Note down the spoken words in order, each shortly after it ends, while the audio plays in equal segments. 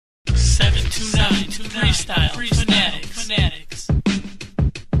Freestyle Fanatics.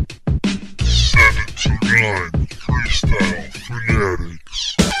 729 Freestyle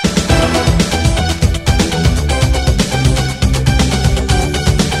Fanatics.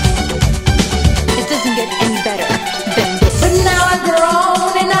 It doesn't get any better than this. But now I've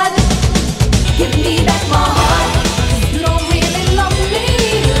grown and I give me back my heart. You don't really love me,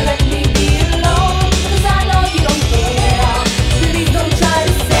 let me be alone. 'Cause I know you don't care. Please don't try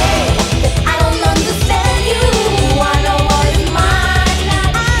to say that I don't understand you. I know what is mine,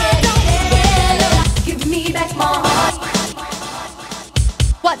 I don't care. Give me back my heart.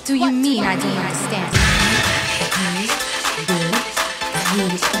 What do you mean I don't understand?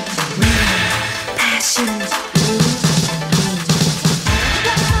 Passion.